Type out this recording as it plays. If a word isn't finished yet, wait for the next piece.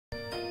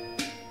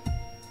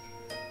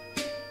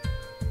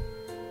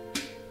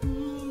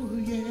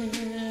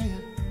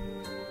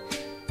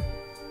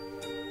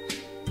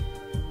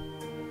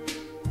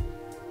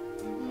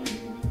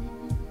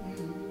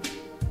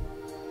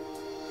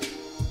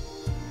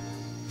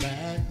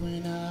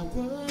when I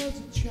was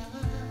a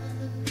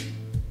child.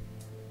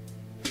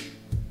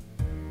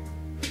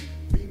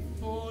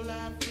 Before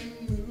life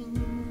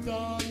removed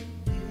all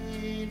the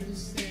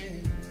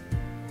innocence,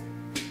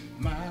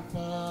 my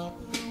father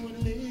would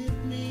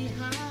lift me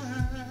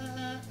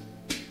high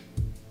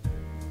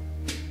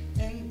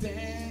and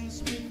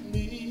dance with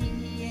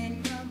me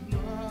and my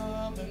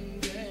mom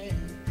and dad,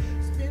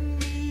 spin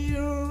me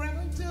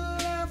around till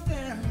I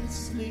fell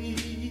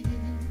asleep.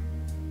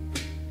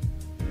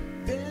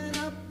 Then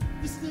up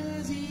the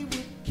stairs he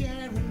would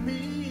carry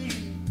me,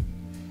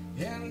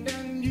 and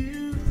I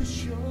knew for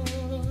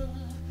sure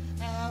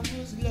I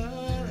was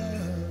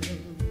loved.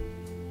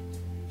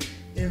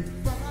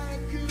 If I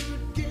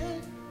could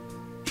get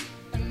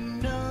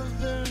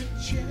another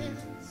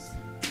chance,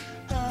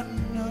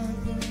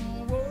 another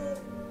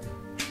walk,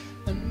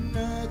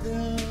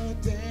 another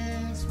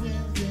dance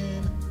with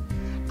him,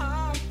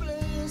 I'll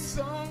play a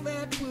song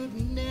that would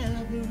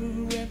never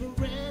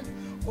ever end.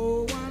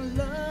 Oh, I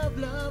love,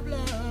 love,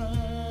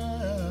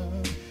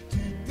 love to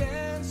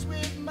dance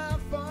with my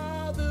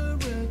father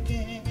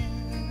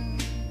again.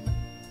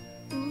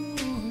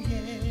 Ooh,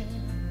 yeah.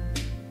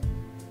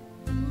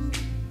 Ooh,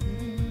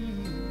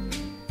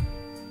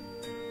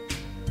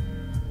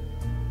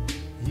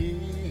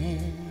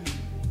 yeah.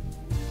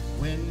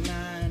 When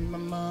I and my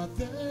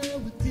mother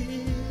would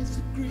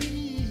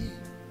disagree,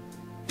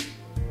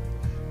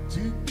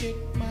 to get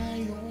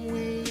my own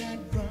way I'd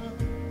run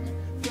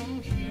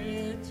from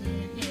here to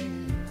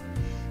here.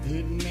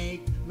 It'd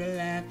make me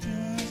laugh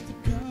just to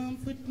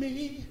comfort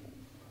me.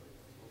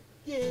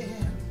 Yeah,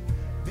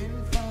 then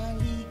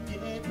finally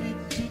get me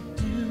to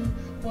do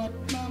what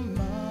my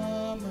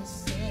mama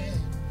said.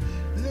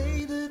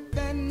 Later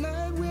that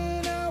night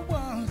when I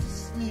was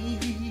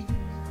asleep,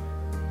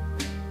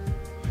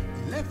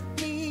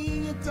 left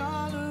me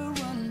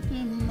 $1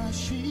 under my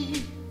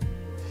sheet.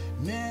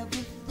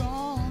 Never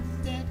thought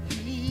that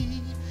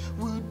he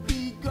would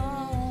be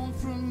gone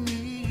from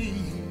me.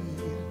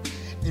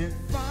 If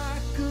I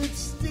could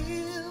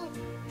steal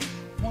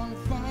one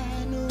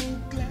final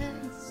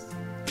glance,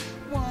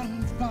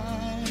 one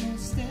final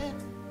step,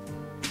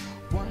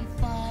 one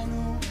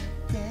final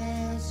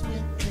dance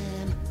with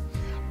him,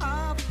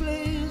 I'll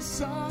play a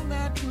song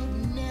that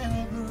would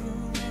never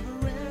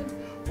ever end.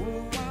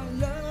 Oh, I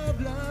love,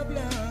 love,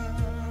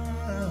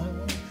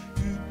 love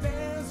to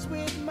dance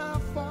with my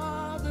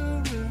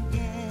father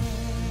again.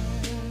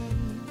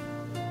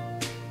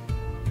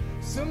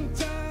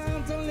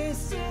 Sometimes I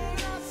listen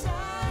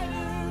outside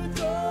her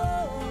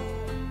door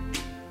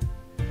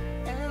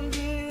and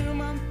hear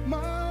my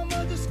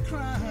mama just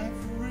cry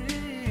for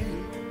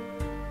real.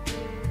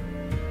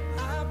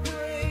 I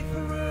pray for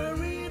her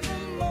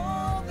even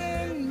more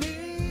than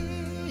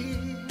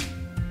me.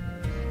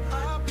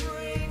 I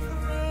pray for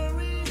her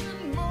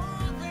even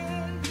more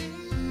than me.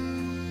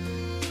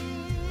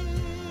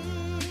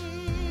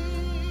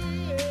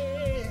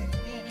 Yeah.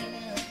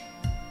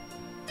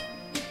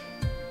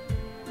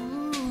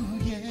 Ooh,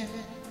 yeah,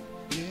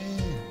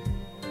 yeah.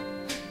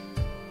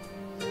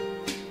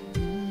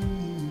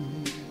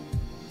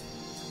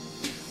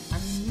 I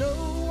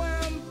know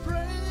I'm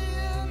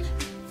praying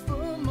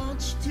for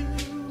much too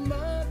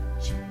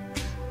much,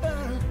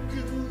 but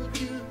could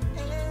you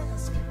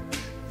ask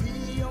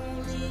the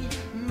only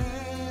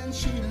man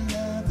she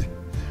loved?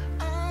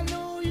 I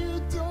know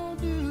you don't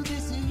do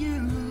this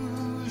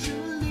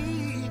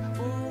usually.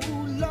 Oh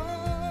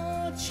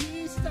Lord,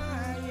 she's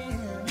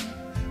dying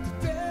to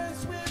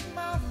dance with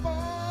my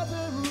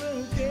father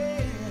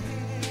again.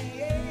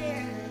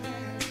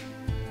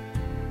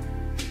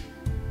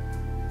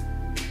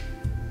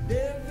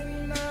 Every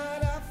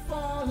night I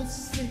fall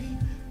asleep,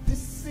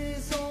 this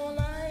is all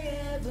I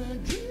ever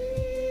dream.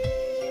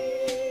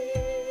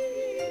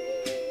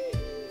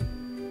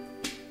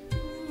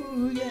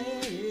 Ooh,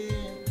 yeah,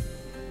 yeah.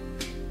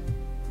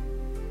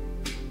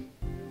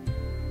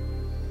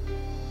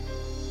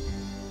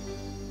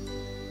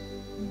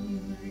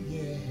 Ooh,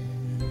 yeah.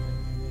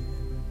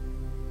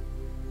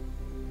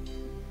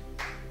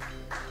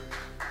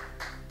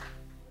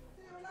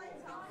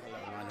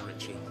 Lionel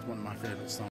Richie, one of my favourite songs.